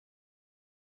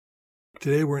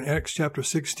Today we're in Acts chapter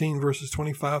 16, verses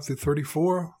 25 through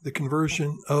 34, the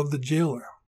conversion of the jailer.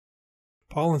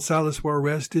 Paul and Silas were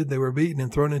arrested. They were beaten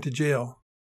and thrown into jail.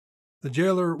 The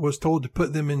jailer was told to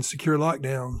put them in secure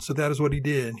lockdown, so that is what he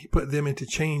did. He put them into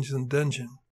chains in the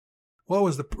dungeon. What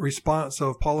was the response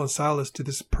of Paul and Silas to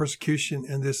this persecution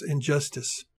and this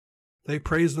injustice? They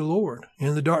praised the Lord.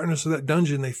 In the darkness of that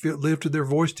dungeon, they lifted their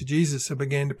voice to Jesus and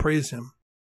began to praise him.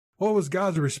 What was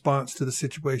God's response to the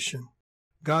situation?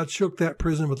 God shook that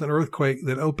prison with an earthquake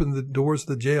that opened the doors of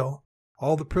the jail.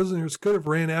 All the prisoners could have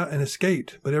ran out and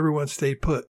escaped, but everyone stayed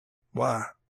put. Why?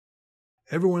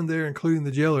 Everyone there, including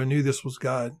the jailer, knew this was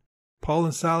God. Paul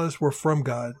and Silas were from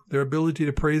God. Their ability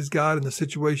to praise God in the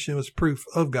situation was proof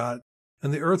of God,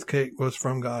 and the earthquake was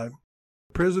from God.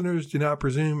 The prisoners did not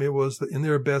presume it was in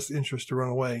their best interest to run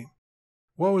away.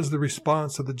 What was the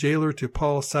response of the jailer to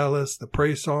Paul, Silas, the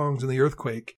praise songs, and the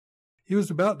earthquake? He was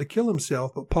about to kill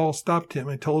himself, but Paul stopped him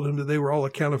and told him that they were all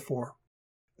accounted for.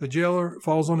 The jailer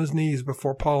falls on his knees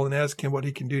before Paul and asks him what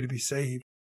he can do to be saved.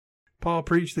 Paul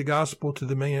preached the gospel to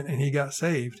the man and he got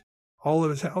saved. All of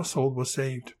his household was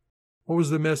saved. What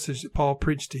was the message that Paul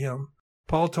preached to him?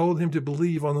 Paul told him to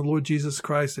believe on the Lord Jesus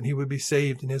Christ and he would be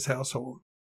saved in his household.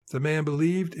 The man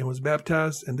believed and was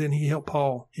baptized, and then he helped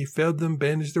Paul. He fed them,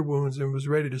 bandaged their wounds, and was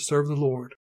ready to serve the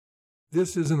Lord.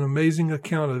 This is an amazing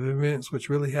account of events which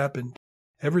really happened.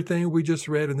 Everything we just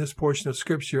read in this portion of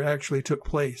Scripture actually took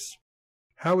place.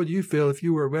 How would you feel if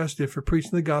you were arrested for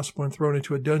preaching the gospel and thrown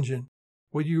into a dungeon?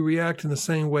 Would you react in the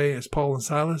same way as Paul and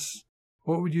Silas?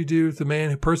 What would you do if the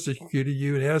man who persecuted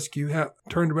you and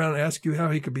turned around and asked you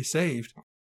how he could be saved?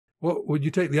 Would you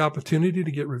take the opportunity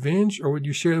to get revenge, or would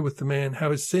you share with the man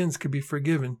how his sins could be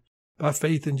forgiven by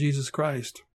faith in Jesus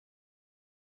Christ?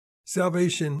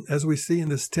 Salvation, as we see in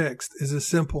this text, is as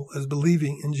simple as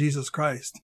believing in Jesus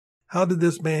Christ. How did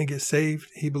this man get saved?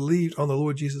 He believed on the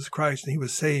Lord Jesus Christ and he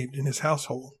was saved in his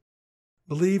household.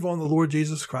 Believe on the Lord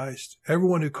Jesus Christ.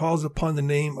 Everyone who calls upon the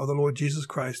name of the Lord Jesus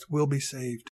Christ will be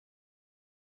saved.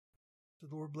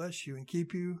 The Lord bless you and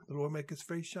keep you. The Lord make his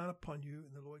face shine upon you,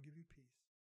 and the Lord give you peace.